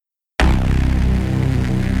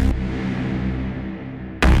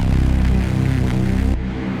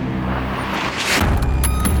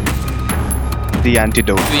The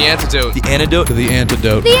Antidote. The Antidote. The Antidote. The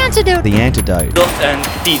Antidote. The Antidote. The Antidote. The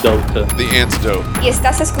Antidote. The Antidote. Y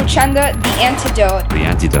estás escuchando The Antidote. The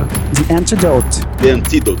Antidote. The Antidote. The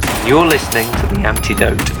Antidote. You're listening to The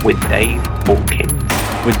Antidote with Dave Hawkins.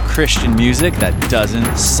 With Christian music that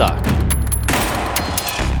doesn't suck.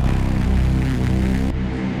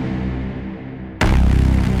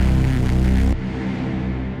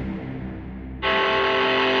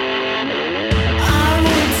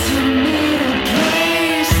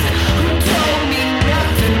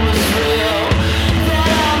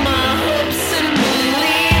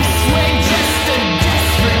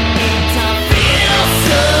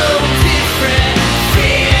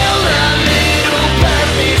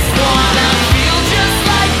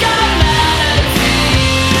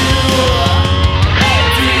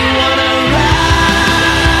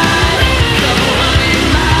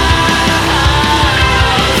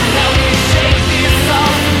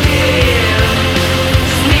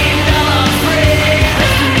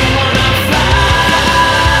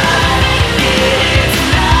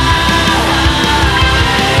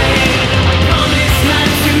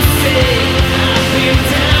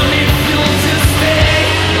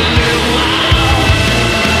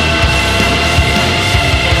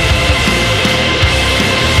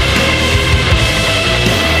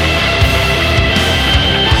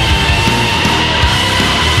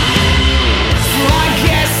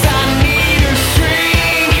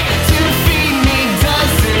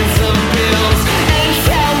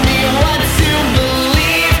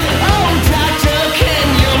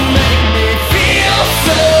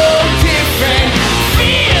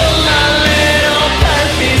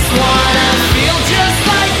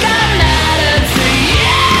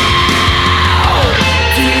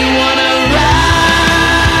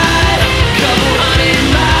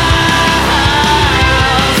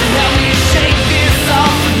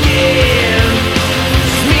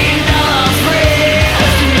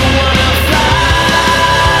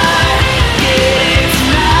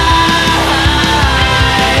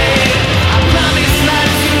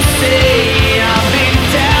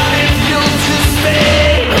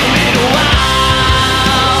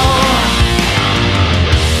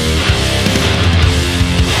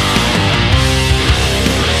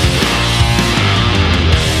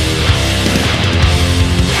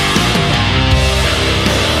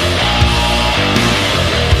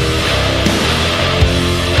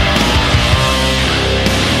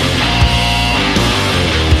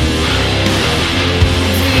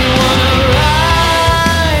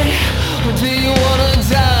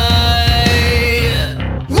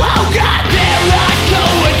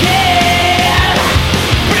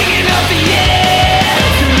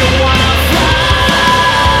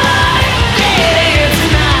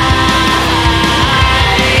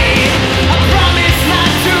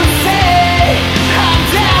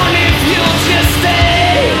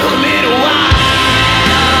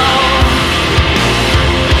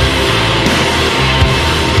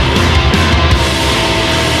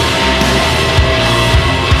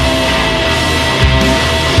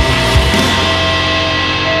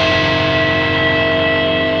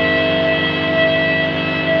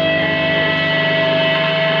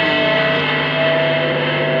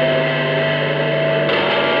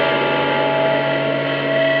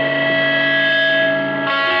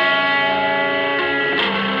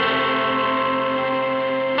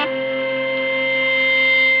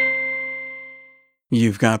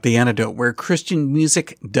 You've got The Antidote, where Christian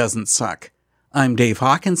music doesn't suck. I'm Dave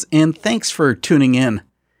Hawkins, and thanks for tuning in.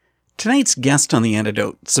 Tonight's guest on The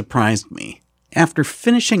Antidote surprised me. After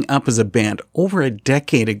finishing up as a band over a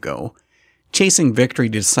decade ago, Chasing Victory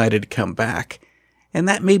decided to come back, and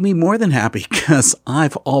that made me more than happy because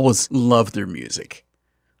I've always loved their music.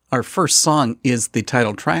 Our first song is the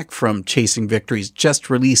title track from Chasing Victory's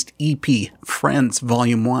just-released EP, Friends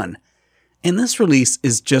Volume 1. And this release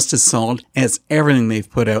is just as solid as everything they've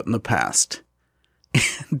put out in the past.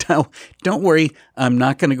 Now, don't worry, I'm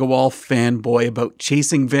not going to go all fanboy about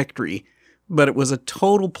Chasing Victory, but it was a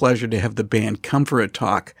total pleasure to have the band come for a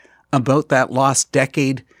talk about that lost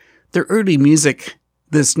decade, their early music,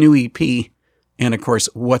 this new EP, and of course,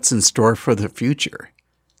 what's in store for the future.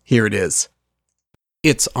 Here it is.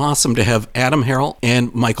 It's awesome to have Adam Harrell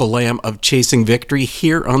and Michael Lamb of Chasing Victory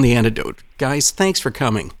here on The Antidote. Guys, thanks for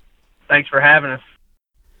coming. Thanks for having us.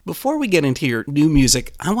 Before we get into your new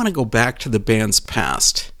music, I want to go back to the band's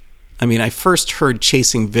past. I first heard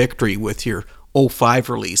Chasing Victory with your 2005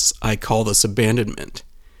 release, I Call This Abandonment.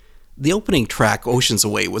 The opening track, Oceans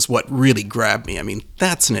Away, was what really grabbed me.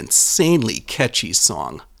 That's an insanely catchy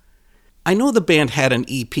song. I know the band had an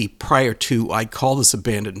EP prior to I Call This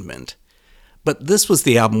Abandonment, but this was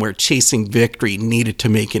the album where Chasing Victory needed to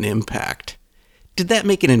make an impact. Did that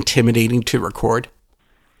make it intimidating to record?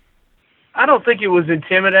 I don't think it was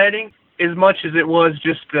intimidating as much as it was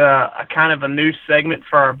just a kind of a new segment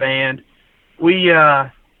for our band. We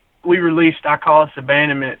released I Call Us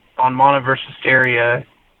Abandonment on Monoverse Stereo,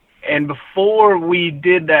 and before we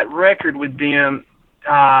did that record with them,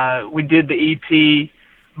 we did the EP,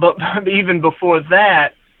 but even before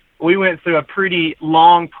that, we went through a pretty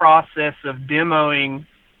long process of demoing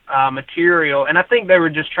material, and I think they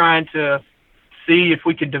were just trying to see if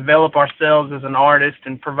we could develop ourselves as an artist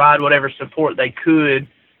and provide whatever support they could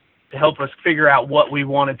to help us figure out what we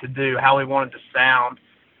wanted to do, how we wanted to sound.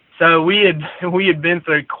 So we had been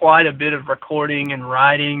through quite a bit of recording and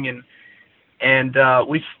writing, and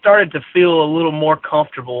we started to feel a little more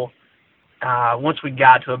comfortable once we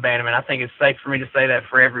got to Abandonment. I think it's safe for me to say that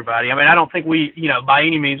for everybody. I mean, I don't think we, by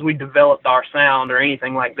any means, we developed our sound or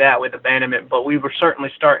anything like that with Abandonment, but we were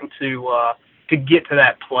certainly starting to get to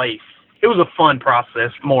that place. It was a fun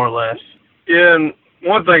process, more or less. Yeah, and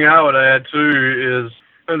one thing I would add, too, is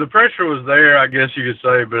the pressure was there, I guess you could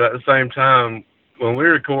say, but at the same time, when we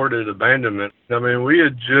recorded Abandonment, I mean, we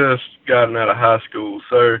had just gotten out of high school,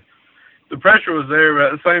 so the pressure was there,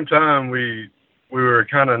 but at the same time, we were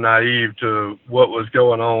kind of naive to what was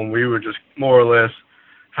going on. We were just more or less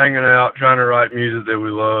hanging out, trying to write music that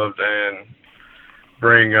we loved and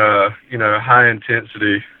bring, high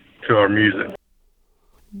intensity to our music.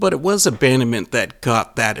 But it was Abandonment that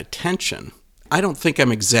got that attention. I don't think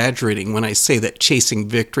I'm exaggerating when I say that Chasing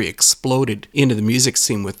Victory exploded into the music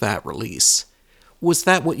scene with that release. Was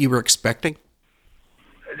that what you were expecting?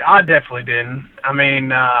 I definitely didn't. I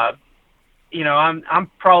mean,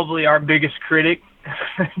 I'm probably our biggest critic.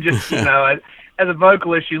 Just, as a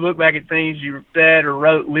vocalist, you look back at things you said or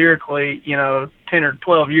wrote lyrically, 10 or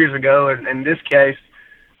 12 years ago, in this case,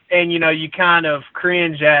 and, you kind of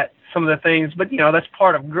cringe at some of the things, but, that's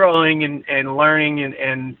part of growing and learning,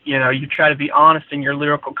 and you try to be honest in your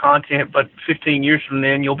lyrical content, but 15 years from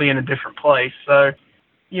then, you'll be in a different place. So,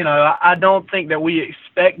 I don't think that we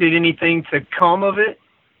expected anything to come of it.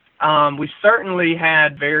 We certainly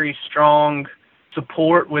had very strong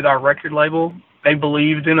support with our record label. They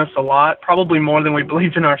believed in us a lot, probably more than we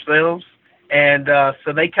believed in ourselves. And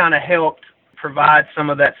so they kind of helped provide some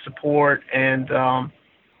of that support and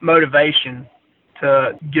motivation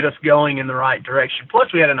to get us going in the right direction.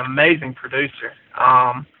 Plus, we had an amazing producer.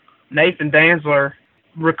 Nathan Danzler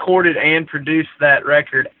recorded and produced that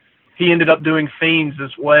record. He ended up doing Fiends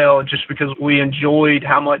as well, just because we enjoyed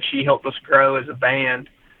how much he helped us grow as a band.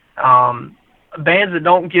 Bands that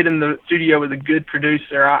don't get in the studio with a good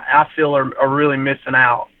producer, I feel are really missing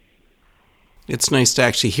out. It's nice to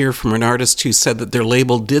actually hear from an artist who said that their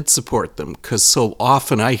label did support them, because so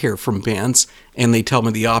often I hear from bands and they tell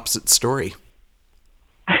me the opposite story.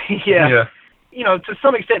 Yeah. To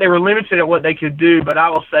some extent they were limited at what they could do, but I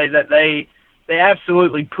will say that they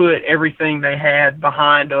absolutely put everything they had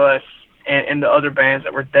behind us and the other bands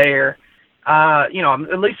that were there.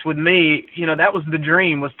 At least with me, that was the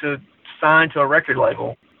dream, was to sign to a record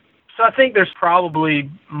label. So I think there's probably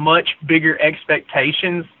much bigger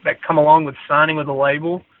expectations that come along with signing with a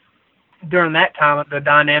label. During that time, the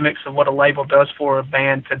dynamics of what a label does for a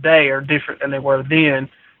band today are different than they were then.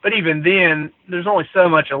 But even then, there's only so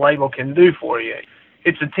much a label can do for you.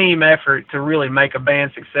 It's a team effort to really make a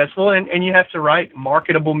band successful, and you have to write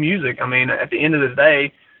marketable music. I mean, at the end of the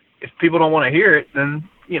day, if people don't want to hear it, then,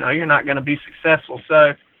 you're not going to be successful.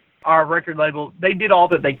 So our record label, they did all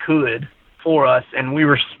that they could for us, and we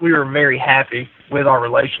were very happy with our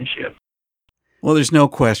relationship. Well, there's no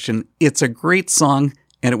question. It's a great song,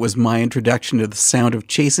 and it was my introduction to the sound of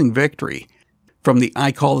Chasing Victory. From the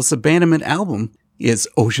I Call This Abandonment album is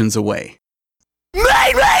Oceans Away. Meet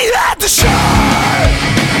me at the shore,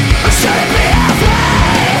 shut me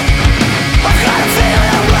halfway. I've got a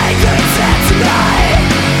feeling we could set tonight,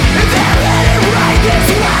 and they're headed right this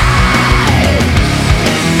way.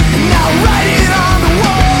 Now writing on the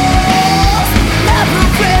walls, never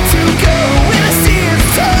where to go when I see it's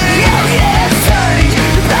turning. Oh yeah, it's turning.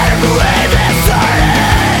 You better believe it's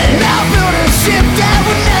turning. Now build a ship that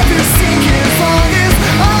will never sink as long as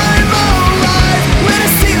I'm alive. When I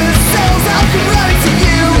see the sails, I'll come running to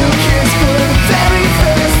you. We'll kiss for the very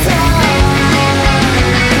first time.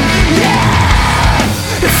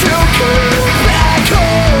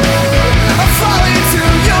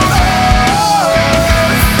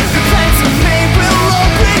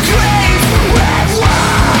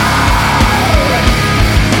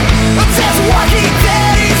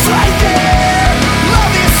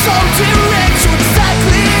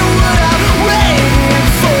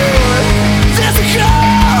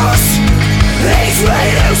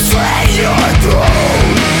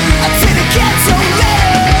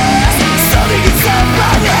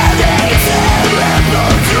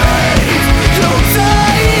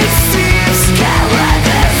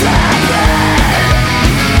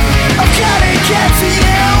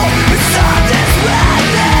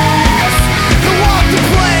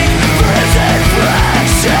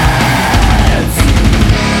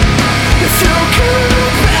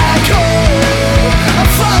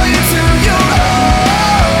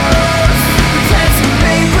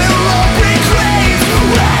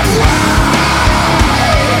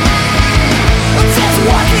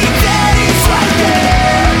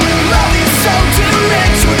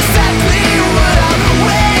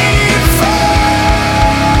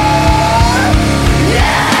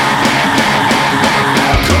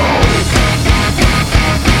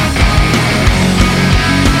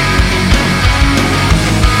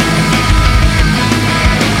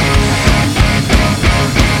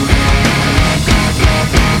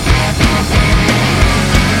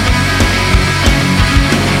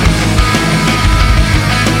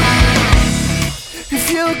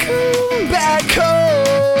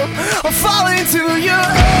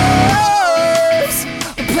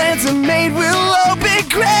 made will open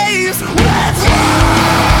graves with love.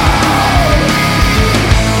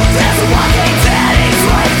 There's a walking dead, he's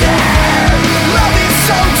right there. Love is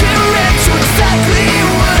so too rich, exactly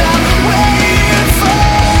what I'm waiting for.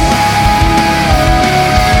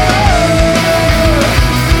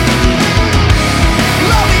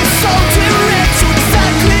 Love is so too rich,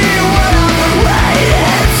 exactly what I'm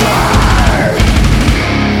waiting for.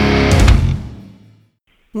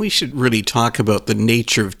 We should really talk about the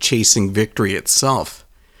nature of Chasing Victory itself.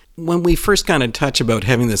 When we first got in touch about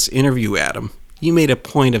having this interview, Adam, you made a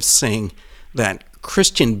point of saying that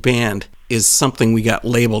Christian band is something we got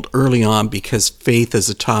labeled early on because faith is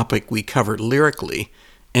a topic we covered lyrically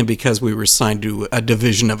and because we were signed to a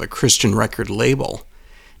division of a Christian record label.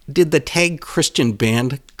 Did the tag Christian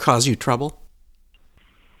band cause you trouble?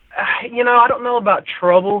 I don't know about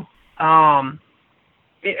trouble.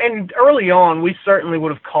 And early on, we certainly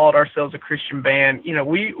would have called ourselves a Christian band.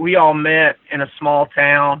 We all met in a small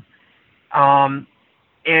town, and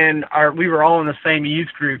we were all in the same youth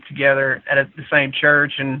group together at the same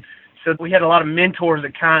church, and so we had a lot of mentors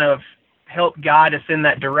that kind of helped guide us in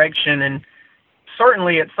that direction. And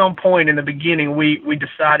certainly at some point in the beginning, we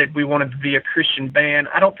decided we wanted to be a Christian band.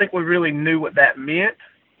 I don't think we really knew what that meant,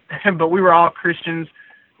 but we were all Christians.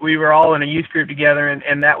 We were all in a youth group together,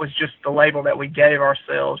 and that was just the label that we gave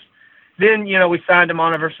ourselves. Then, we signed to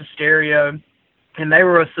Mono versus Stereo, and they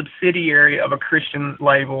were a subsidiary of a Christian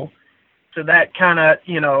label. So that kind of,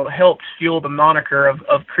 helped fuel the moniker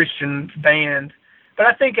of Christian band. But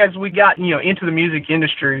I think as we got, into the music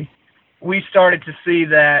industry, we started to see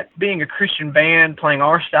that being a Christian band, playing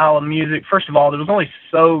our style of music, first of all, there was only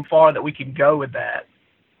so far that we could go with that.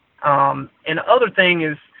 And the other thing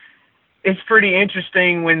is, it's pretty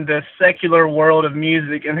interesting when the secular world of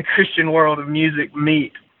music and the Christian world of music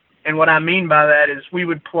meet. And what I mean by that is we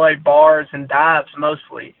would play bars and dives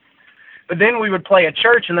mostly. But then we would play at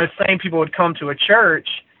church, and those same people would come to a church,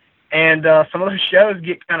 and some of those shows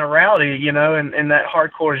get kind of rowdy, in that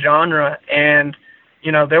hardcore genre. And,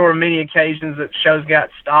 there were many occasions that shows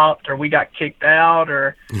got stopped or we got kicked out.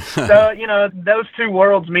 So, those two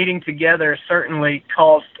worlds meeting together certainly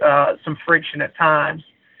caused some friction at times.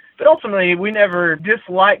 But ultimately, we never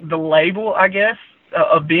disliked the label, I guess,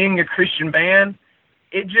 of being a Christian band.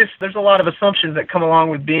 There's a lot of assumptions that come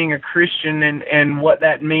along with being a Christian and what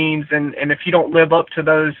that means. And if you don't live up to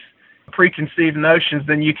those preconceived notions,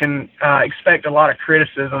 then you can expect a lot of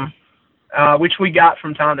criticism, which we got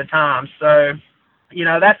from time to time. So,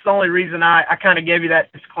 that's the only reason I kind of gave you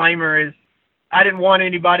that disclaimer is I didn't want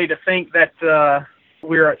anybody to think that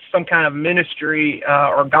we're some kind of ministry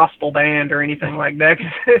or gospel band or anything like that.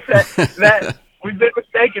 that we've been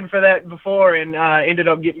mistaken for that before and ended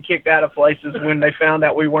up getting kicked out of places when they found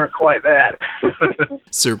out we weren't quite that.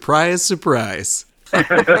 Surprise, surprise.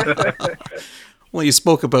 Well, you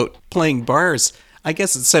spoke about playing bars. I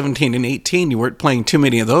guess at 17 and 18, you weren't playing too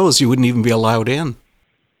many of those. You wouldn't even be allowed in.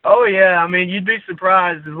 Oh, yeah. I mean, you'd be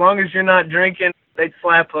surprised. As long as you're not drinking, they'd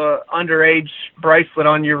slap a underage bracelet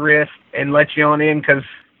on your wrist and let you on in, because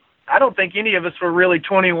I don't think any of us were really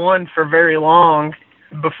 21 for very long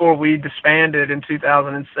before we disbanded in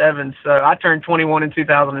 2007. So I turned 21 in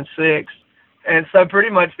 2006. And so pretty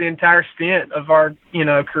much the entire stint of our,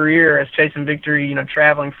 career as Chasing Victory,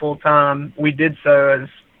 traveling full time, we did so as,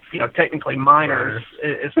 technically minors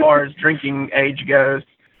as far as drinking age goes.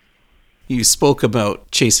 You spoke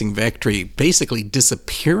about Chasing Victory basically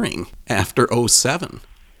disappearing after 2007.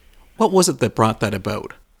 What was it that brought that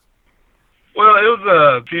about? Well, it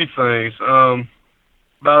was a few things.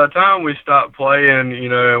 By the time we stopped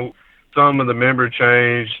playing, some of the member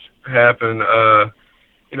change happened.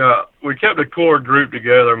 We kept a core group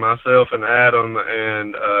together, myself and Adam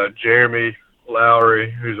and Jeremy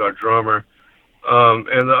Lowry, who's our drummer.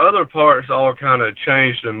 And the other parts all kind of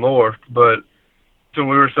changed and morphed, but when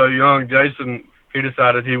we were so young, Jason, he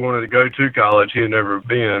decided he wanted to go to college. He had never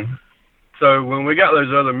been. So when we got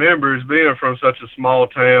those other members, being from such a small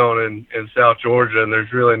town in South Georgia, and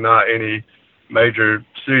there's really not any major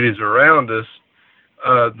cities around us,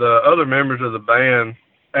 the other members of the band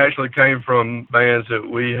actually came from bands that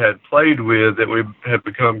we had played with, that we had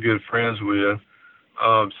become good friends with.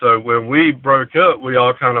 So when we broke up, we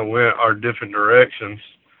all kind of went our different directions.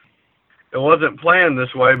 It wasn't planned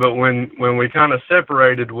this way, but when we kind of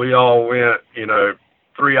separated, we all went,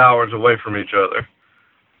 3 hours away from each other.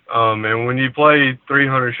 And when you play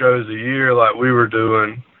 300 shows a year like we were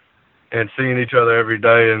doing and seeing each other every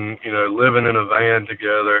day and, living in a van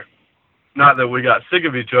together, not that we got sick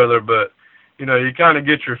of each other, but, you kind of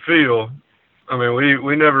get your feel. I mean,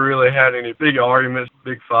 we never really had any big arguments,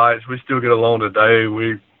 big fights. We still get along today.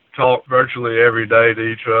 We talk virtually every day to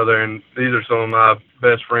each other, and these are some of my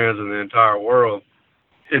best friends in the entire world.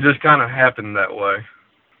 It just kind of happened that way.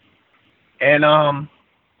 And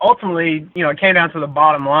ultimately, it came down to the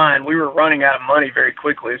bottom line. We were running out of money very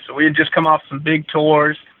quickly, so we had just come off some big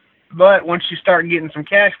tours. But once you start getting some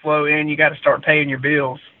cash flow in, you got to start paying your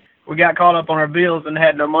bills. We got caught up on our bills and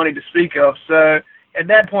had no money to speak of. So at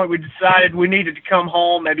that point, we decided we needed to come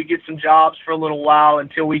home, maybe get some jobs for a little while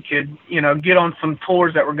until we could, get on some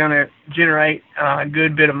tours that were going to generate a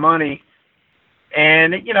good bit of money.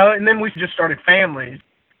 And, and then we just started families.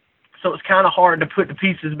 So it was kind of hard to put the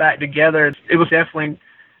pieces back together. It was definitely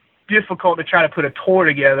difficult to try to put a tour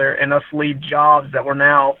together and us leave jobs that were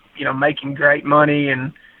now, making great money.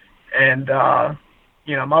 And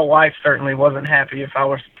my wife certainly wasn't happy if I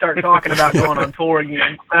were to start talking about going on tour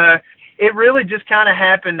again. It really just kind of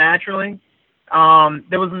happened naturally.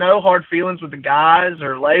 There was no hard feelings with the guys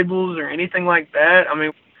or labels or anything like that. I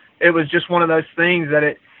mean, it was just one of those things that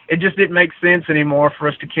it just didn't make sense anymore for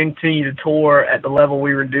us to continue to tour at the level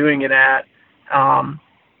we were doing it at,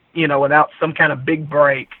 without some kind of big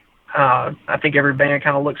break. I think every band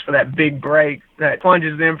kind of looks for that big break that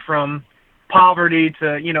plunges them from poverty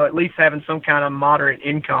to, at least having some kind of moderate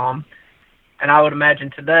income. And I would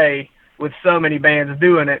imagine today, with so many bands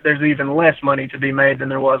doing it, there's even less money to be made than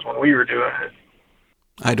there was when we were doing it.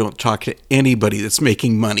 I don't talk to anybody that's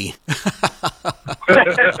making money.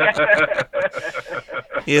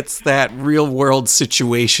 It's that real world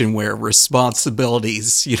situation where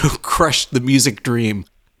responsibilities, crush the music dream.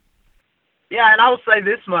 Yeah, and I will say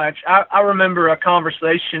this much. I remember a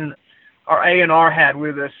conversation our A&R had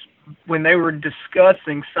with us when they were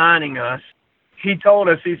discussing signing us. He told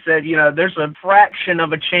us, he said, there's a fraction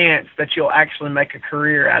of a chance that you'll actually make a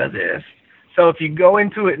career out of this. So if you go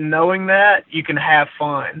into it knowing that, you can have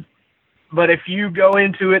fun. But if you go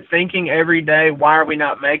into it thinking every day, why are we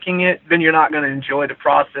not making it, then you're not going to enjoy the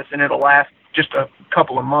process, and it'll last just a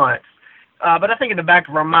couple of months. But I think in the back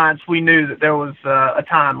of our minds, we knew that there was a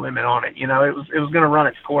time limit on it. It was going to run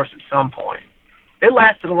its course at some point. It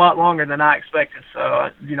lasted a lot longer than I expected, so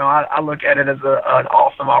I look at it as an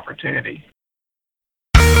awesome opportunity.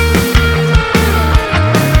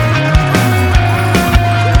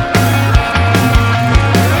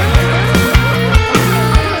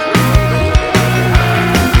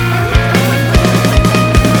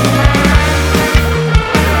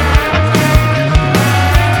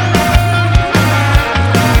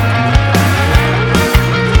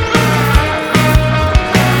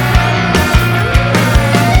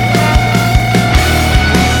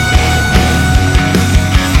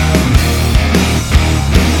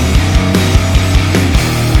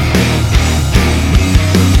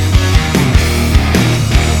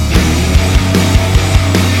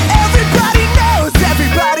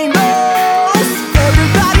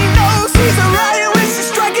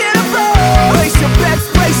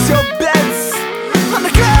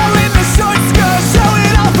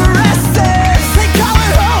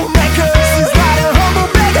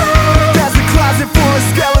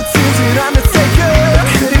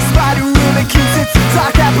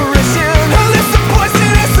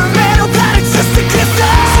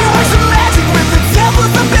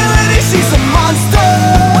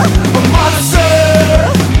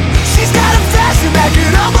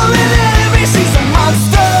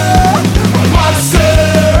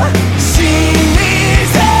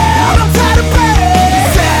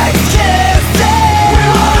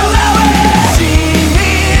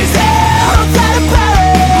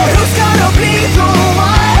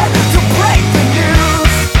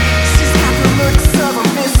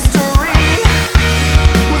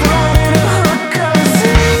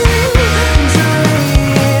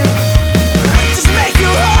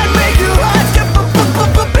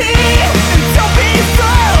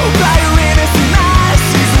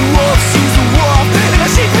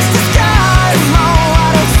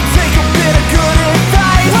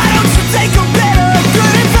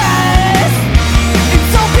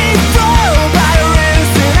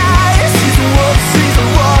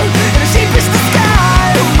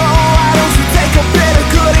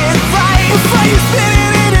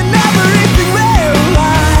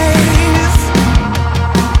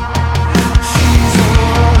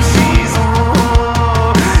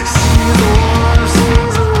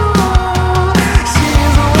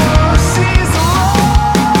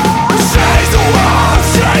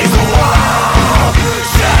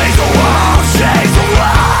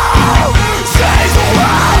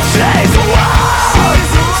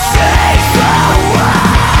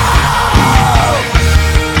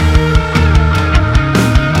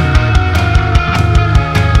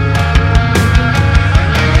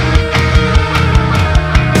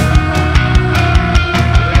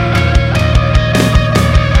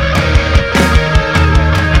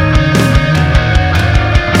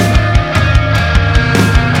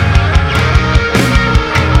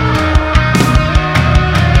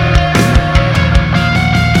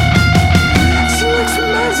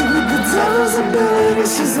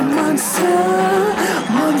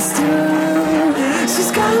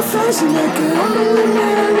 fashion that could humble an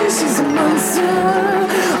enemy. She's a monster,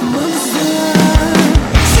 a monster.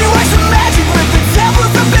 She works the magic with the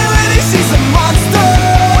devil's ability. She's a monster,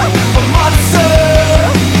 a monster.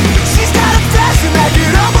 She's got a fashion that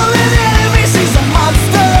could humble an enemy. She's a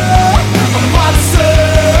monster, a monster.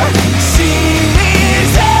 She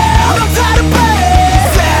needs help, don't try to play.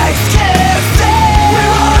 Sex can't stay, we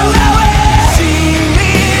won't allow it. She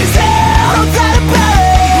needs help, don't try to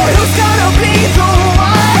play. Who's gonna be the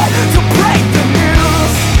one to break the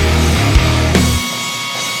news?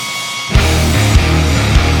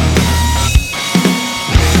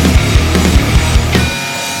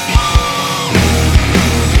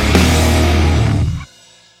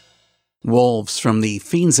 Wolves from the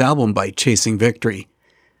Fiends album by Chasing Victory.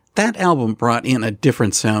 That album brought in a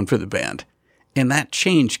different sound for the band, and that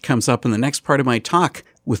change comes up in the next part of my talk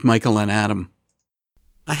with Michael and Adam.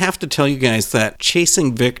 I have to tell you guys that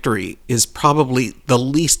Chasing Victory is probably the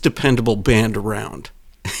least dependable band around.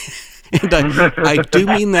 And I do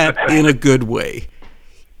mean that in a good way.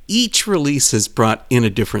 Each release has brought in a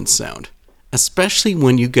different sound, especially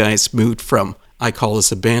when you guys moved from I Call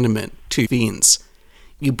This Abandonment to Fiends.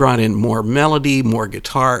 You brought in more melody, more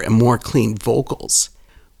guitar, and more clean vocals.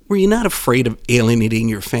 Were you not afraid of alienating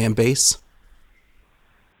your fan base?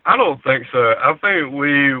 I don't think so. I think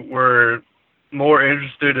we were more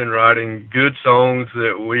interested in writing good songs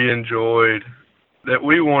that we enjoyed, that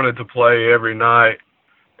we wanted to play every night,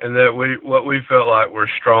 and that what we felt like were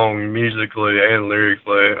strong musically and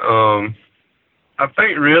lyrically. I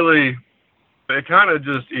think really it kind of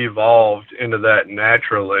just evolved into that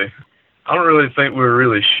naturally. I don't really think we were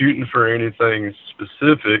really shooting for anything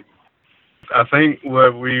specific. I think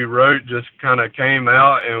what we wrote just kind of came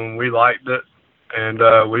out and we liked it, and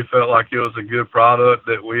we felt like it was a good product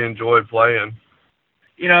that we enjoyed playing.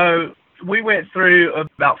 You know, we went through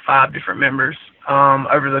about 5 different members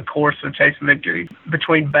over the course of Chasing Victory,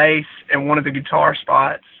 between bass and one of the guitar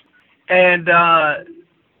spots. And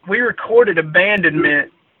we recorded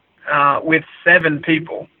Abandonment with 7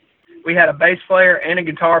 people. We had a bass player and a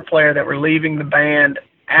guitar player that were leaving the band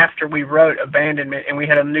after we wrote Abandonment, and we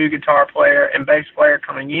had a new guitar player and bass player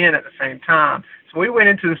coming in at the same time. So we went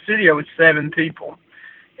into the studio with 7 people.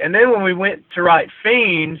 And then when we went to write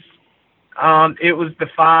Fiends, it was the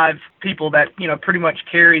 5 people that, you know, pretty much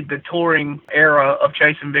carried the touring era of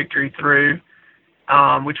Chasing Victory through,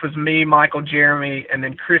 which was me, Michael, Jeremy, and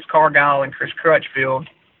then Chris Cargile and Chris Crutchfield.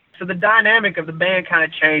 So the dynamic of the band kind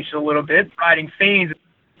of changed a little bit, writing Fiends.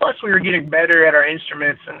 Plus, we were getting better at our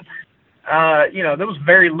instruments, and, you know, there was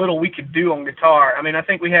very little we could do on guitar. I mean, I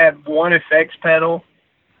think we had one effects pedal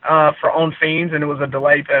on Fiends, and it was a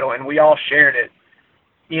delay pedal, and we all shared it.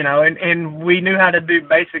 You know, and we knew how to do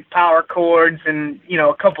basic power chords and, you know,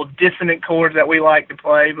 a couple dissonant chords that we liked to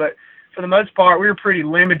play. But for the most part, we were pretty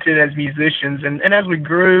limited as musicians. And as we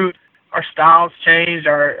grew, our styles changed,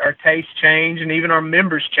 our tastes changed, and even our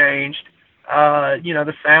members changed. You know,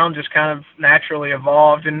 the sound just kind of naturally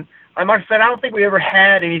evolved. And like I said, I don't think we ever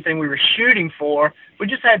had anything we were shooting for. We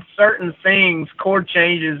just had certain things, chord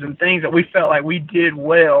changes and things that we felt like we did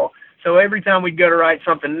well. So every time we'd go to write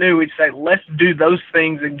something new, we'd say, let's do those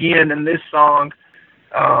things again in this song.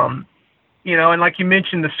 You know, and like you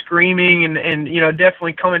mentioned, the screaming and you know,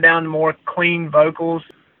 definitely coming down to more clean vocals.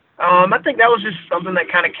 I think that was just something that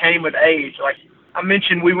kind of came with age. Like I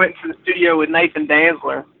mentioned, we went to the studio with Nathan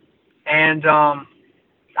Danzler, and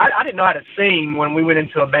I didn't know how to sing when we went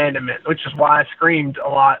into Abandonment, which is why I screamed a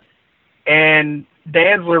lot. And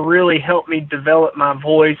Danzler really helped me develop my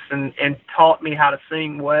voice and taught me how to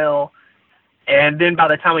sing well. And then by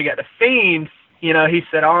the time we got to Fiends, you know, he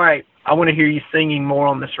said, all right, I want to hear you singing more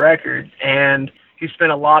on this record. And he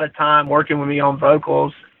spent a lot of time working with me on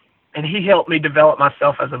vocals, and he helped me develop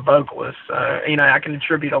myself as a vocalist. You know, I can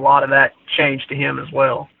attribute a lot of that change to him as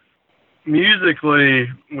well. Musically,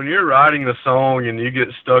 when you're writing a song and you get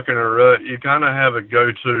stuck in a rut, you kind of have a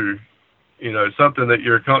go-to, you know, something that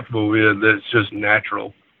you're comfortable with that's just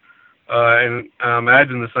natural. And I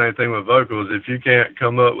imagine the same thing with vocals. If you can't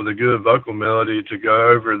come up with a good vocal melody to go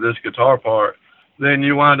over this guitar part, then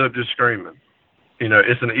you wind up just screaming. You know,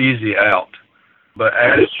 it's an easy out. But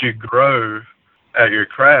as you grow at your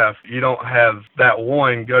craft, you don't have that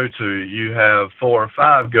one go-to. You have 4 or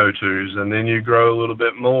 5 go-tos, and then you grow a little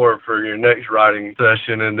bit more for your next writing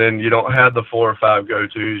session, and then you don't have the 4 or 5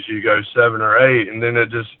 go-tos. You go 7 or 8, and then it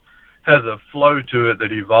just has a flow to it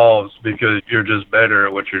that evolves because you're just better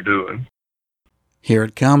at what you're doing. Here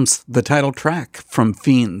it comes, the title track from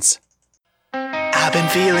Fiends. I've been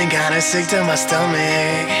feeling kinda sick to my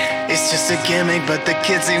stomach. It's just a gimmick, but the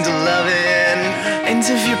kids seem to love it. And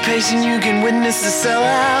if you're patient, you can witness the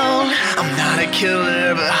sellout. I'm not a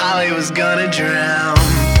killer, but thought he was gonna drown.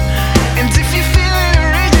 And if you feel it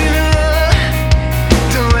original,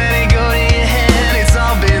 don't let it go to your head. It's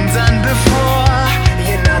all been done before.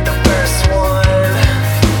 You're not the first one.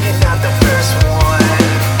 You're not the first one.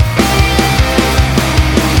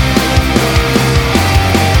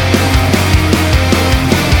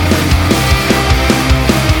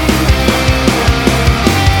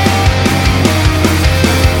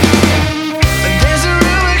 There's a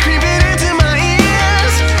rumor creeping into my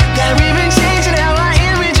ears that we've been changing how our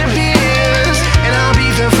image appears. And I'll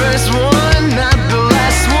be the first one, not the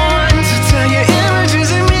last one, to tell you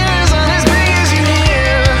images and mirrors aren't as big as you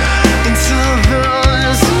hear. Until the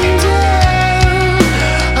someday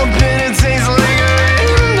a bitter taste lingering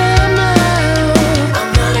in my mouth.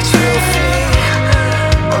 I'm not a trophy,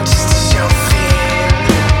 I'm just a show fiend.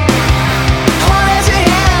 Hold out your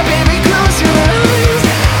hand, baby, close your eyes.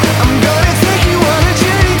 I'm gonna take you on a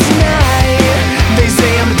journey tonight. They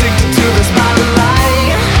say I'm addicted to the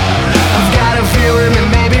spotlight. I've got a feeling it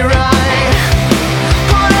may be right.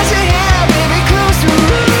 Hold out your hand, baby, close your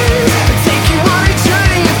eyes. I'll take you on a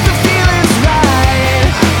journey if the feeling's right.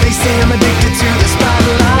 They say I'm addicted to the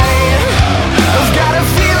spotlight. I've got a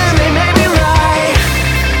feeling they may be right.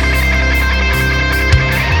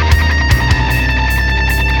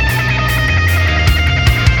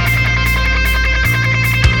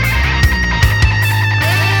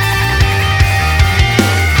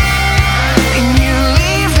 And you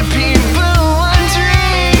leave the people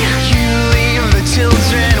wondering. You leave the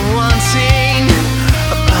children wanting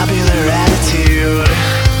a popular attitude.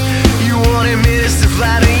 You wanted minutes to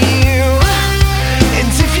flatter you. And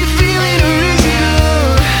if you feel it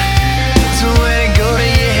original, don't let it go to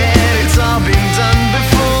your head. It's all been done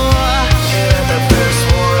before. You're not the first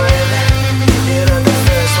one. You're not the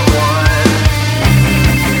first one.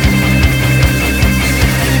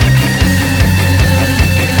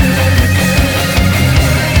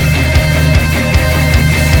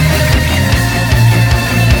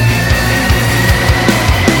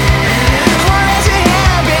 Hold out your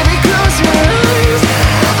hand, baby, close your eyes.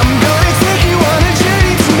 I'm gonna take you on a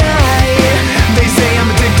journey tonight. They say I'm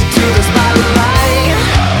addicted to the spotlight.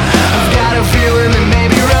 I've got a feeling that may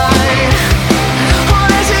be right.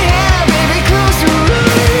 Hold out your hand, baby, close your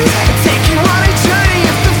eyes. I'll take you on a journey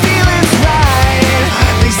if the feeling's right.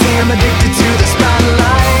 They say I'm addicted to the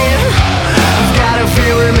spotlight. I've got a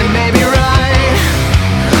feeling that may be right.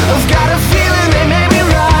 I've got a feeling they may be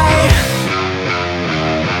right.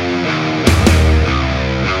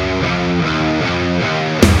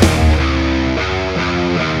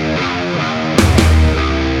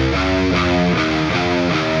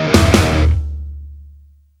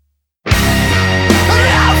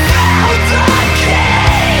 I found the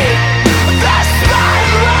key, the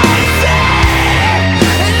spotlight there,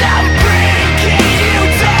 and I'm bringing you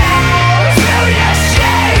down to your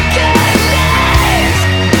shaking knees.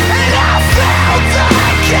 And I found the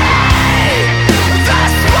key, the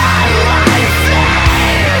spotlight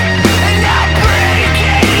there, and I'm bringing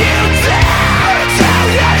you down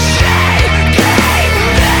to your shaking knees.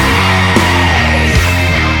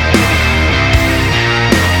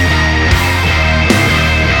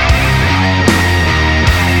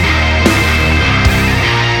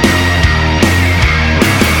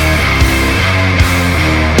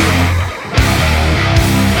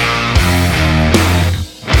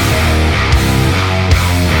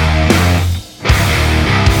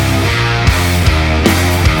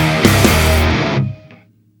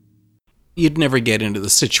 You'd never get into the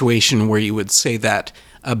situation where you would say that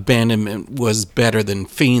Abandonment was better than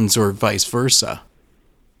Fiends or vice versa.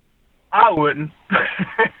 I wouldn't.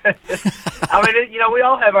 I mean, we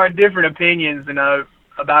all have our different opinions,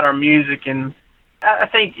 about our music, and I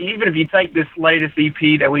think even if you take this latest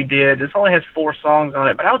EP that we did, this only has 4 songs on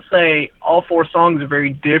it, but I would say all 4 songs are very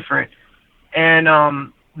different, and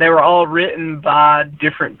they were all written by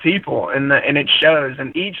different people, and it shows,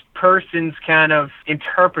 and each person's kind of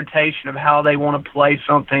interpretation of how they want to play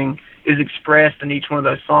something is expressed in each one of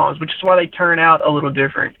those songs, which is why they turn out a little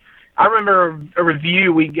different. I remember a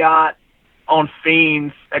review we got on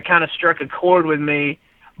Fiends that kind of struck a chord with me,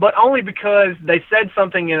 but only because they said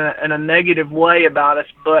something in a negative way about us,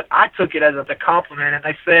 but I took it as a compliment, and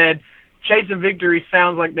they said, Chasing Victory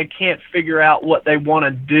sounds like they can't figure out what they want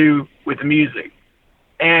to do with the music.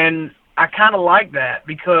 And I kind of like that,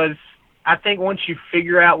 because I think once you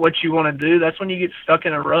figure out what you want to do, that's when you get stuck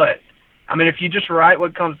in a rut. I mean, if you just write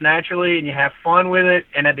what comes naturally and you have fun with it,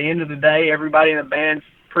 and at the end of the day, everybody in the band's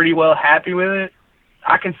pretty well happy with it,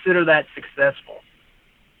 I consider that successful.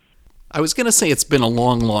 I was going to say it's been a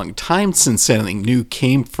long, long time since anything new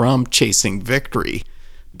came from Chasing Victory,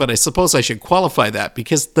 But I suppose I should qualify that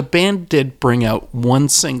because the band did bring out one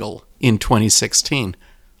single in 2016.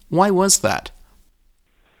 Why was that?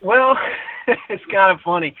 Well, it's kind of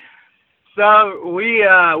funny. So we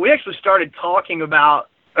actually started talking about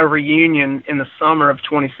a reunion in the summer of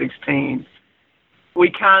 2016. We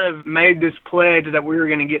kind of made this pledge that we were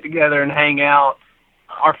going to get together and hang out,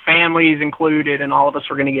 our families included, and all of us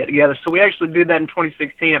were going to get together. So we actually did that in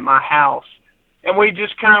 2016 at my house. And we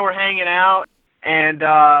just kind of were hanging out, and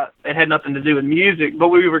it had nothing to do with music. But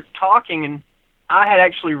we were talking, and I had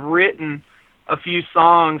actually written a few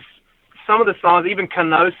songs. Some of the songs, even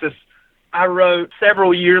Kenosis, I wrote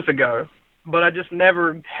several years ago, but I just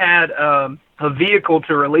never had a vehicle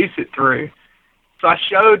to release it through. So I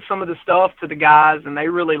showed some of the stuff to the guys, and they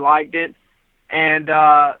really liked it. And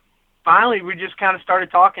finally, we just kind of started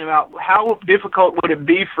talking about how difficult would it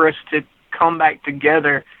be for us to come back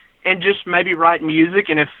together and just maybe write music.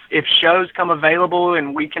 And if shows come available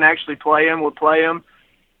and we can actually play them, we'll play them.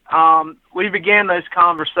 We began those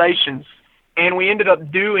conversations, and we ended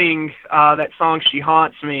up doing that song, She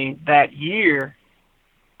Haunts Me, that year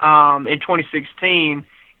in 2016.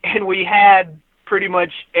 And we had pretty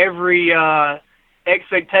much every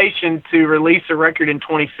expectation to release a record in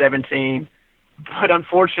 2017. But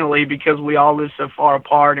unfortunately, because we all live so far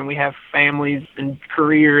apart and we have families and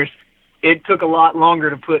careers, it took a lot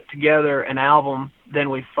longer to put together an album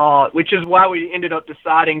than we thought, which is why we ended up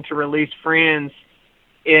deciding to release Friends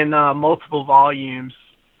in multiple volumes,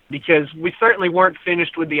 because we certainly weren't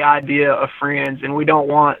finished with the idea of Friends, and we don't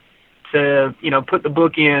want to, put the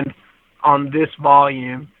bookend on this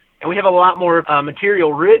volume. And we have a lot more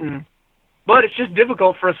material written, but it's just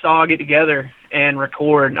difficult for us to all get together and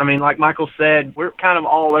record. I mean, like Michael said, we're kind of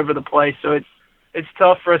all over the place, so it's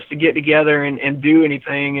tough for us to get together and do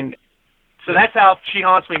anything. And so that's how She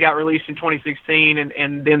Haunts Me got released in 2016,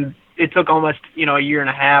 and then it took almost, a year and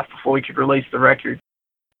a half before we could release the record.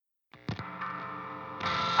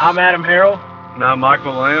 I'm Adam Harrell. And I'm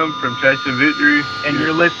Michael Lamb from Chasing Victory. And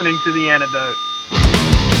you're listening to The Antidote.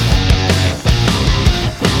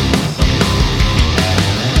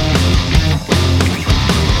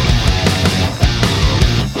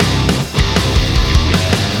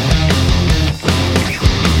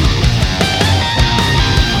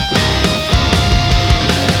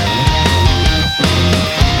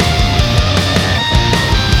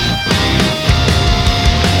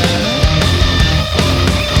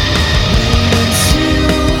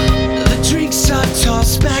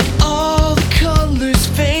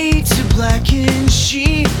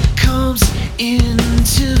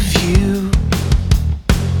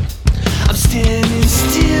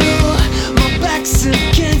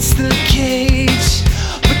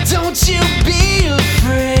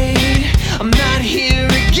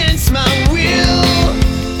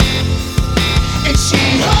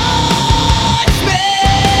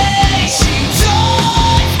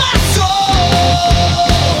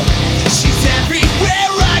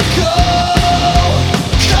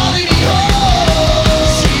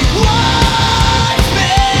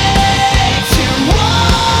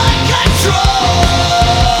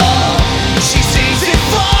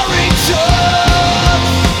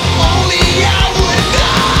 Only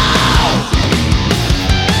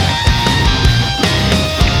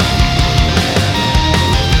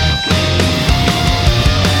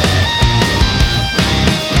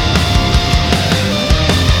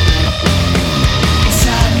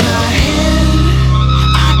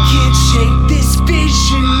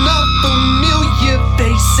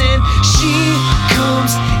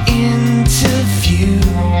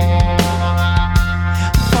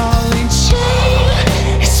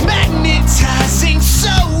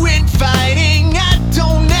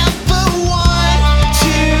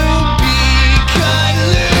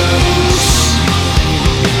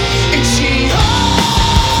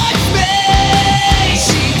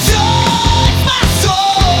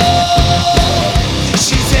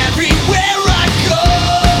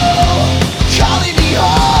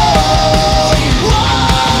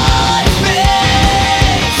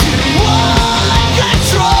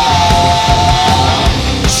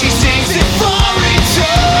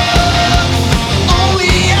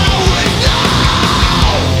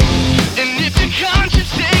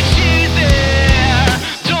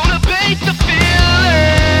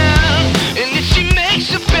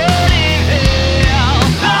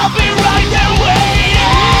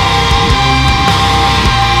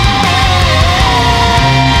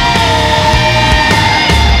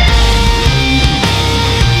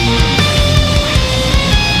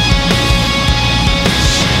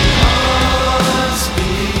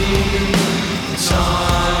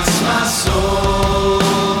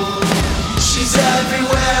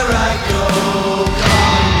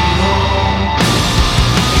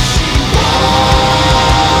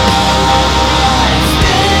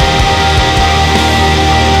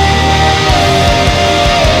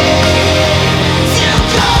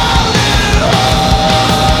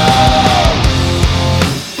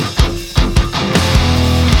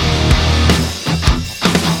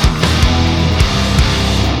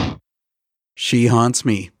She Haunts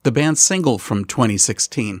Me, the band's single from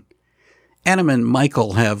 2016. Adam and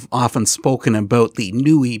Michael have often spoken about the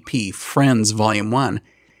new EP, Friends Volume 1.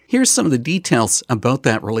 Here's some of the details about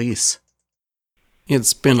that release.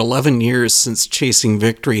 It's been 11 years since Chasing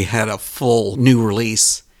Victory had a full new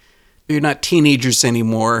release. You're not teenagers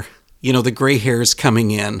anymore. You know, the gray hair's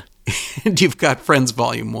coming in. And you've got Friends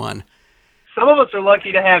Volume 1. Some of us are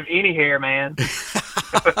lucky to have any hair, man.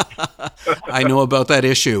 I know about that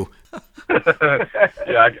issue.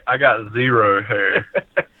 Yeah, I got zero hair.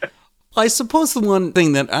 I suppose the one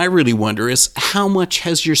thing that I really wonder is how much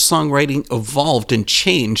has your songwriting evolved and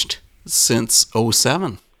changed since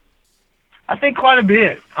 07? I think quite a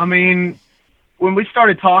bit. I mean, when we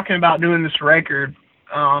started talking about doing this record,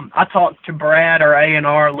 I talked to Brad, our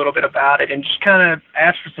A&R, a little bit about it and just kind of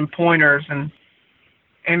asked for some pointers.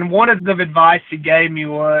 And one of the advice he gave me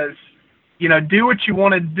was, you know, do what you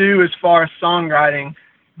want to do as far as songwriting,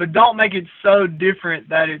 but don't make it so different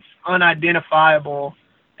that it's unidentifiable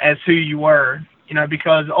as who you were, you know,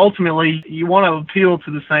 because ultimately you want to appeal to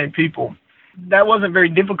the same people. That wasn't very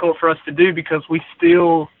difficult for us to do because we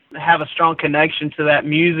still have a strong connection to that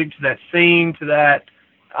music, to that scene, to that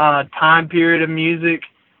time period of music.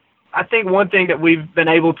 I think one thing that we've been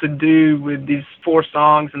able to do with these 4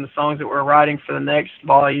 songs and the songs that we're writing for the next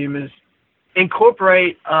volume is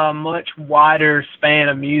incorporate a much wider span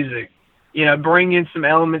of music. You know, bring in some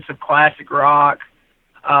elements of classic rock.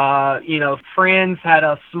 You know, Friends had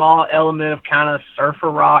a small element of kind of surfer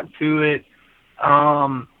rock to it.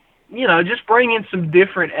 You know, just bring in some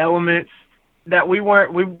different elements that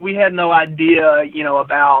we had no idea, you know,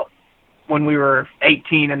 about when we were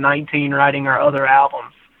 18 and 19 writing our other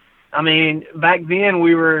albums. I mean, back then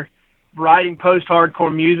we were writing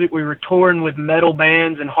post-hardcore music. We were touring with metal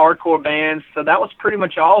bands and hardcore bands, so that was pretty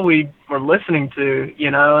much all we were listening to,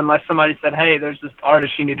 you know, unless somebody said, hey, there's this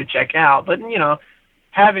artist you need to check out. But, you know,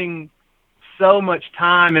 having so much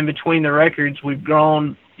time in between the records, we've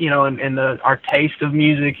grown, you know, in our taste of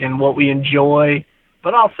music and what we enjoy.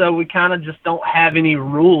 But also, we kind of just don't have any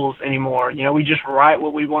rules anymore. You know, we just write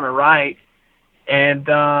what we want to write. And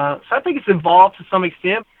so I think it's evolved to some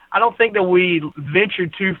extent. I don't think that we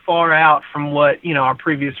ventured too far out from what, you know, our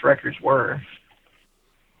previous records were.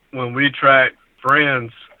 When we tracked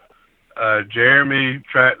Friends, Jeremy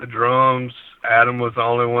tracked the drums. Adam was the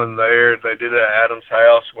only one there. They did it at Adam's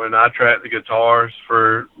house. When I tracked the guitars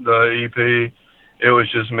for the EP, it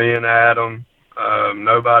was just me and Adam.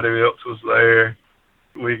 Nobody else was there.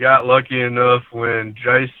 We got lucky enough when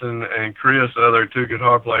Jason and Chris, other 2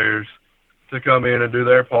 guitar players, to come in and do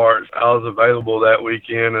their parts. I was available that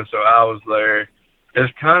weekend, and so I was there.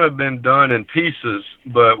 It's kind of been done in pieces,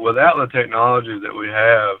 but without the technology that we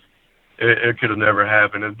have, it could have never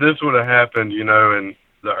happened. If this would have happened, you know, in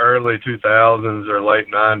the early 2000s or late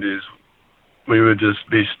 90s, we would just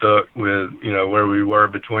be stuck with, you know, where we were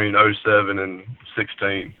between 07 and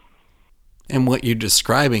 16. And what you're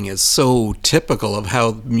describing is so typical of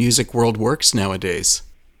how the music world works nowadays.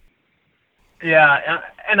 Yeah,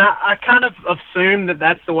 and I kind of assume that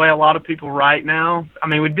that's the way a lot of people write now. I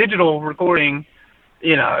mean, with digital recording,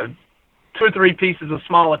 you know, 2 or 3 pieces of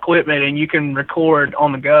small equipment and you can record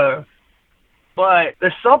on the go. But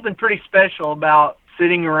there's something pretty special about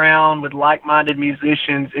sitting around with like-minded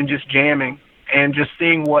musicians and just jamming and just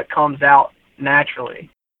seeing what comes out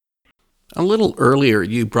naturally. A little earlier,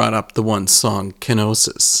 you brought up the one song,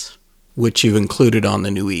 Kenosis, which you've included on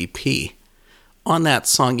the new EP. On that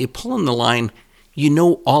song, you pull in the line, you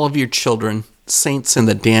know all of your children, saints and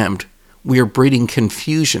the damned, we are breeding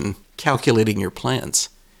confusion, calculating your plans.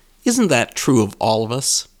 Isn't that true of all of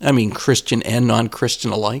us? I mean, Christian and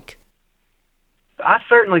non-Christian alike? I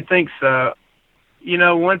certainly think so. You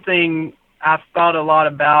know, one thing I've thought a lot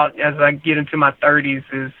about as I get into my 30s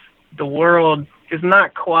is the world is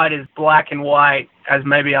not quite as black and white as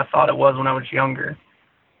maybe I thought it was when I was younger.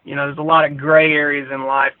 You know, there's a lot of gray areas in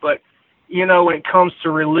life, but, you know, when it comes to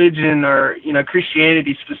religion or, you know,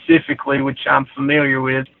 Christianity specifically, which I'm familiar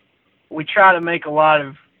with, we try to make a lot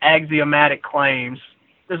of axiomatic claims.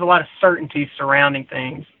 There's a lot of certainty surrounding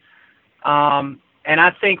things. And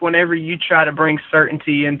I think whenever you try to bring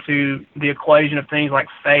certainty into the equation of things like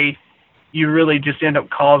faith, you really just end up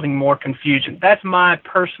causing more confusion. That's my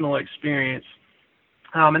personal experience.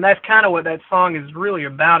 And that's kind of what that song is really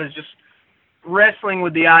about, is just wrestling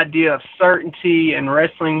with the idea of certainty and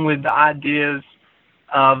wrestling with the ideas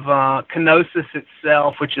of kenosis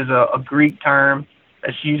itself, which is a Greek term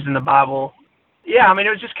that's used in the Bible. Yeah, I mean, it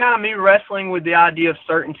was just kind of me wrestling with the idea of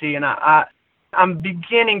certainty, and I'm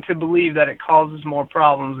beginning to believe that it causes more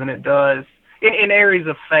problems than it does in areas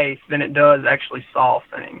of faith than it does actually solve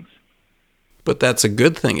things. But that's a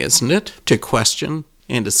good thing, isn't it? To question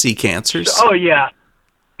and to seek answers. Oh, yeah.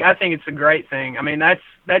 I think it's a great thing. I mean, that's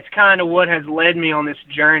kind of what has led me on this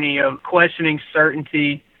journey of questioning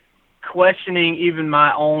certainty, questioning even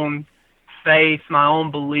my own faith, my own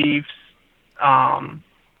beliefs.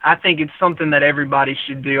 I think it's something that everybody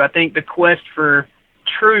should do. I think the quest for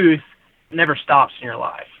truth never stops in your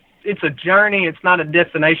life. It's a journey. It's not a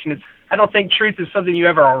destination. I don't think truth is something you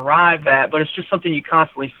ever arrive at, but it's just something you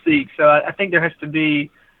constantly seek. So I think there has to be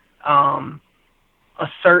a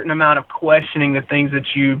certain amount of questioning the things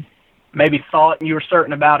that you maybe thought you were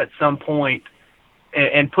certain about at some point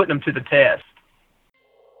and putting them to the test.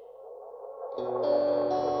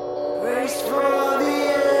 Race for the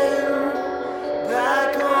end,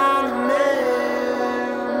 back on the man.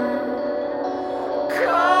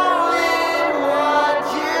 Call it what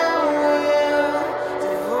you will,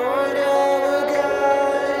 devoid of a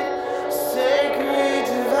guide, sacred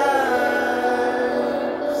device.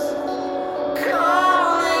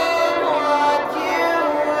 Call it what you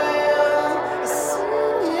will,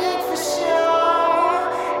 sing it for sure,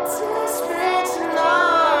 desperate to know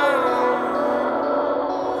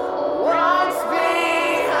what's been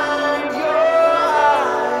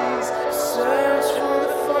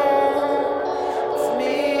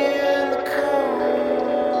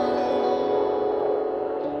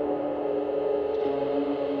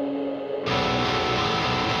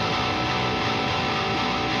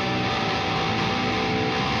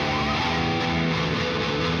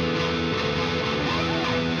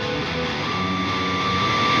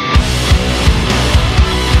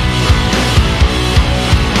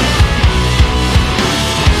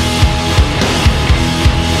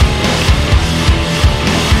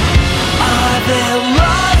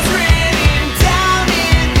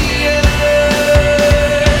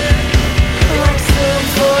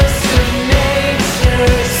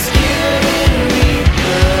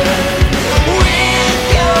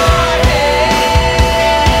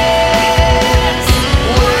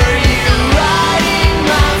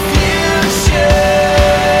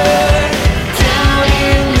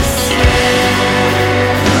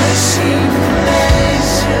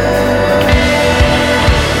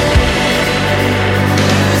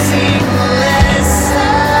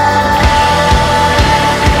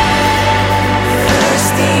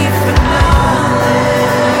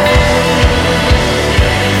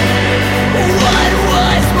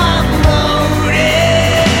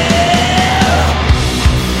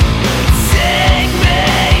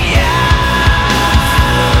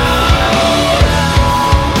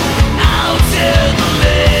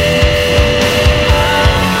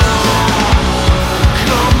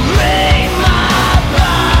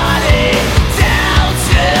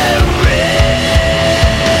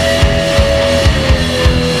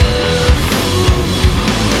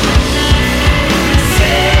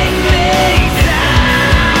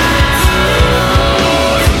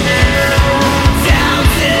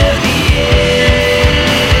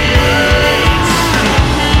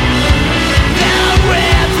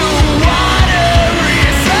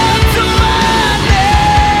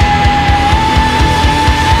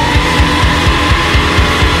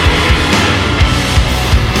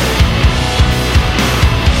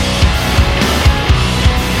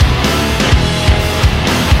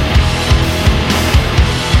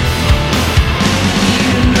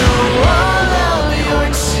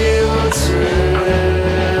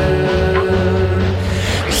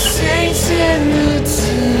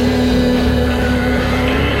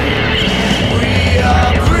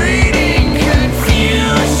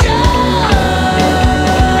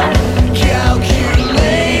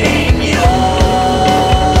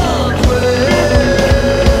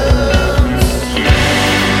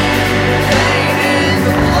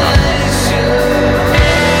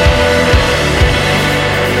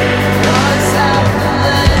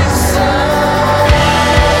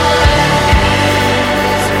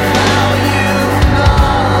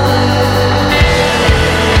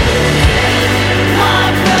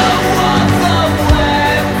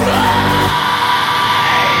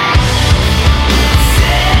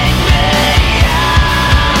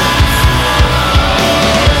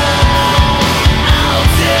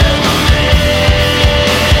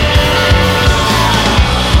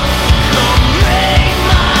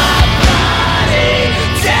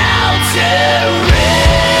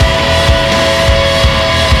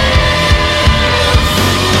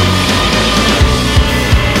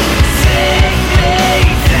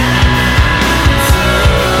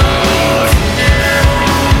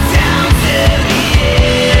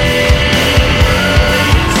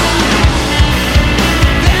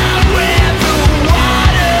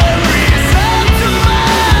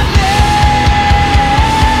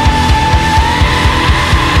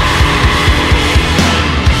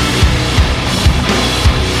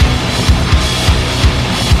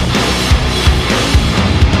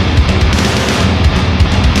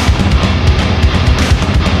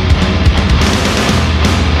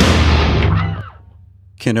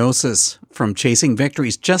Kenosis from Chasing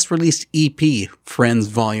Victory's just released EP, Friends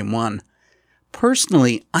Volume 1.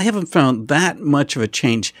 Personally, I haven't found that much of a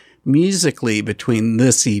change musically between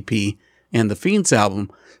this EP and the Fiends album,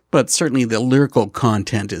 but certainly the lyrical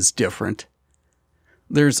content is different.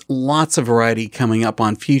 There's lots of variety coming up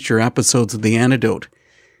on future episodes of The Antidote.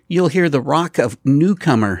 You'll hear the rock of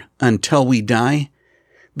Newcomer, Until We Die,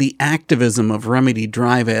 the activism of Remedy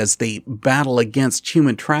Drive as they battle against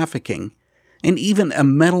human trafficking, and even a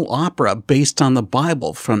metal opera based on the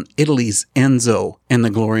Bible from Italy's Enzo and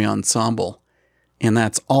the Glory Ensemble. And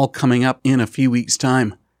that's all coming up in a few weeks'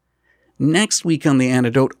 time. Next week on The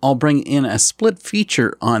Antidote, I'll bring in a split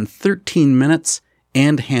feature on 13 Minutes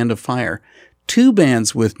and Hand of Fire, two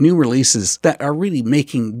bands with new releases that are really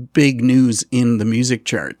making big news in the music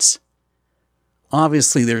charts.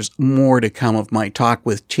 Obviously, there's more to come of my talk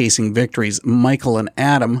with Chasing Victory's Michael and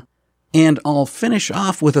Adam, and I'll finish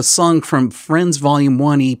off with a song from Friends Volume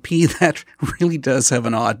 1 EP that really does have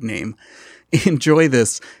an odd name. Enjoy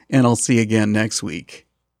this, and I'll see you again next week.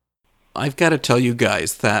 I've got to tell you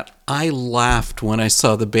guys that I laughed when I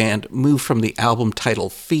saw the band move from the album title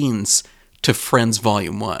Fiends to Friends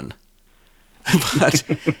Volume 1. But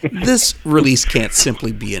this release can't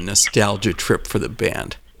simply be a nostalgia trip for the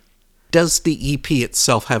band. Does the EP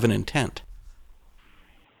itself have an intent?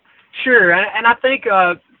 Sure, and I think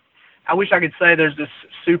I wish I could say there's this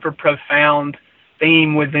super profound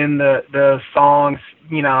theme within the songs,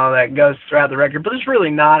 that goes throughout the record, but it's really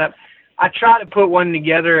not. I try to put one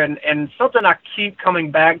together, and something I keep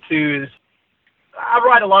coming back to is I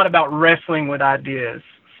write a lot about wrestling with ideas.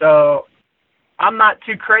 So I'm not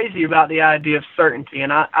too crazy about the idea of certainty,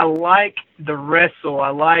 and I like the wrestle. I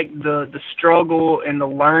like the struggle and the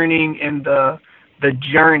learning and the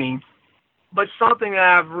journey. But something that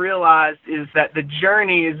I've realized is that the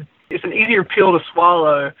journey it's an easier pill to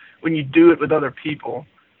swallow when you do it with other people.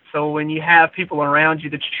 So when you have people around you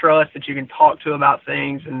that you trust, that you can talk to about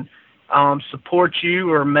things and support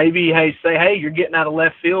you, or maybe say, hey, you're getting out of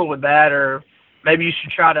left field with that, or maybe you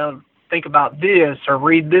should try to think about this, or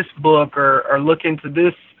read this book, or look into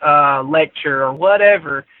this lecture, or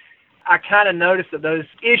whatever. I kind of noticed that those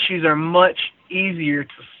issues are much easier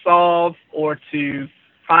to solve or to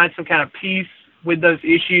find some kind of peace with those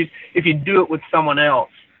issues if you do it with someone else.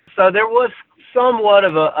 So there was somewhat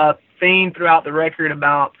of a theme throughout the record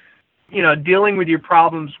about, dealing with your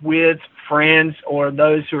problems with friends or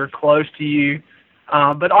those who are close to you.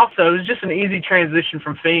 But also, it was just an easy transition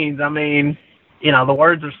from Fiends. I mean, the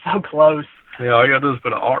words are so close. Yeah, all you gotta do is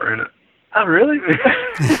put an R in it. Oh, really?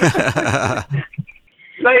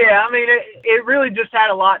 So, yeah, I mean, it really just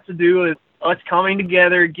had a lot to do with us coming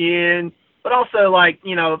together again. But also,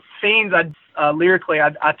 Fiends, lyrically,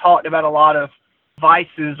 I talked about a lot of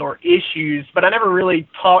vices or issues, but I never really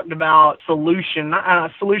talked about solution.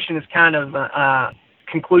 Solution is kind of a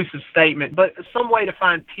conclusive statement, but some way to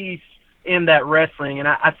find peace in that wrestling. And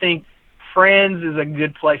I think Friends is a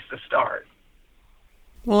good place to start.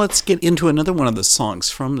 Well, let's get into another one of the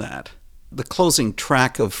songs from that. The closing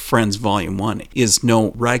track of Friends Volume 1 is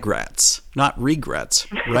No Regrets. Not regrets,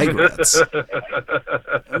 regrets.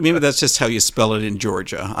 Maybe that's just how you spell it in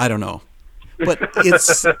Georgia. I don't know. But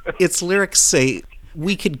its lyrics say,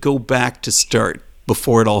 we could go back to start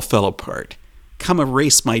before it all fell apart. Come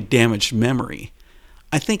erase my damaged memory.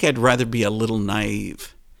 I think I'd rather be a little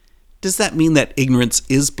naive. Does that mean that ignorance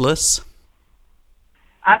is bliss?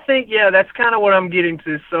 I think, yeah, that's kind of what I'm getting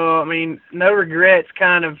to. So, I mean, No Regrets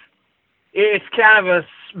it's kind of a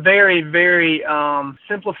very, very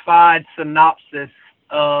simplified synopsis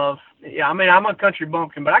of, I'm a country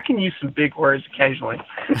bumpkin, but I can use some big words occasionally.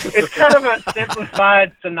 It's kind of a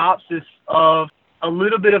simplified synopsis of a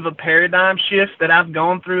little bit of a paradigm shift that I've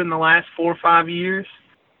gone through in the last 4 or 5 years.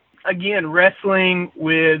 Again, wrestling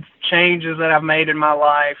with changes that I've made in my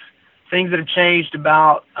life, things that have changed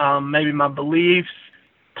about maybe my beliefs,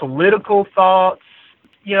 political thoughts.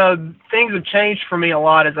 Things have changed for me a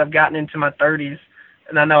lot as I've gotten into my 30s.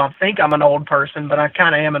 And I think I'm an old person, but I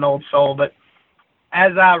kind of am an old soul. But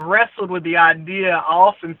as I wrestled with the idea, I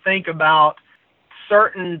often think about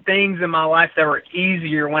certain things in my life that were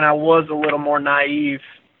easier when I was a little more naive,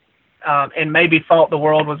 and maybe thought the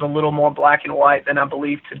world was a little more black and white than I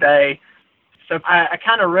believe today. So I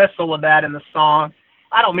kind of wrestle with that in the song.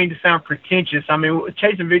 I don't mean to sound pretentious. I mean,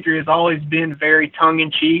 Chasing Victory has always been very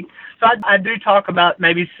tongue-in-cheek. So I do talk about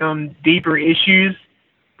maybe some deeper issues,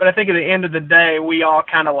 but I think at the end of the day, we all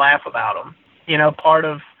kind of laugh about them. Part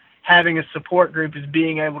of having a support group is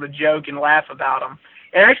being able to joke and laugh about them.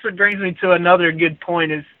 It actually brings me to another good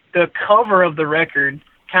point, is the cover of the record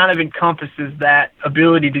kind of encompasses that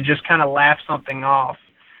ability to just kind of laugh something off.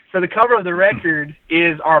 So the cover of the record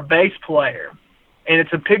is our bass player, and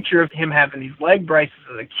it's a picture of him having these leg braces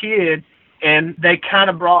as a kid, and they kind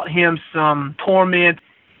of brought him some torment.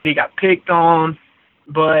 He got picked on,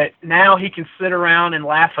 but now he can sit around and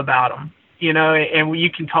laugh about them, you know, and you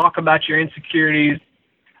can talk about your insecurities.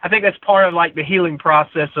 I think that's part of like the healing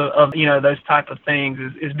process of you know, those type of things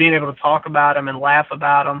is being able to talk about them and laugh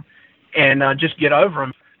about them and just get over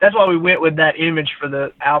them. That's why we went with that image for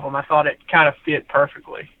the album. I thought it kind of fit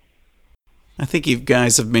perfectly. I think you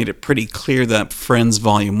guys have made it pretty clear that Friends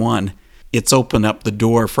Volume 1, it's opened up the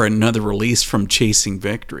door for another release from Chasing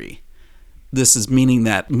Victory. This is meaning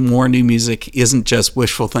that more new music isn't just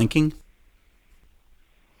wishful thinking?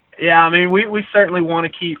 Yeah, I mean, we certainly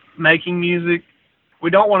want to keep making music. We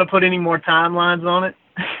don't want to put any more timelines on it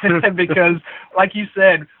because, like you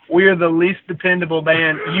said, we are the least dependable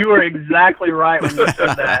band. You were exactly right when you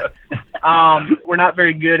said that. We're not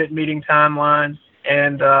very good at meeting timelines,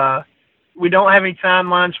 and we don't have any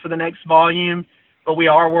timelines for the next volume, but we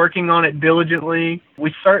are working on it diligently.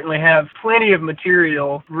 We certainly have plenty of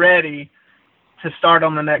material ready to start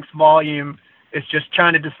on the next volume. It's just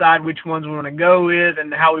trying to decide which ones we want to go with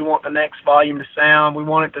and how we want the next volume to sound. We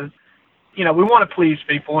want it to, you know, we want to please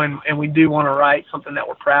people, and we do want to write something that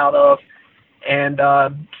we're proud of. And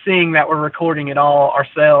seeing that we're recording it all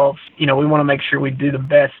ourselves, you know, we want to make sure we do the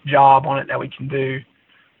best job on it that we can do.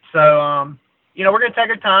 So, you know, we're going to take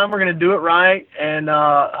our time. We're going to do it right, and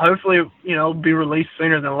hopefully, you know, be released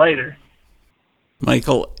sooner than later.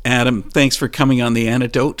 Michael, Adam, thanks for coming on The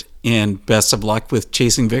Antidote, and best of luck with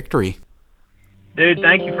Chasing Victory. Dude,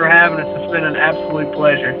 thank you for having us. It's been an absolute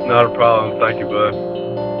pleasure. Not a problem. Thank you, bud.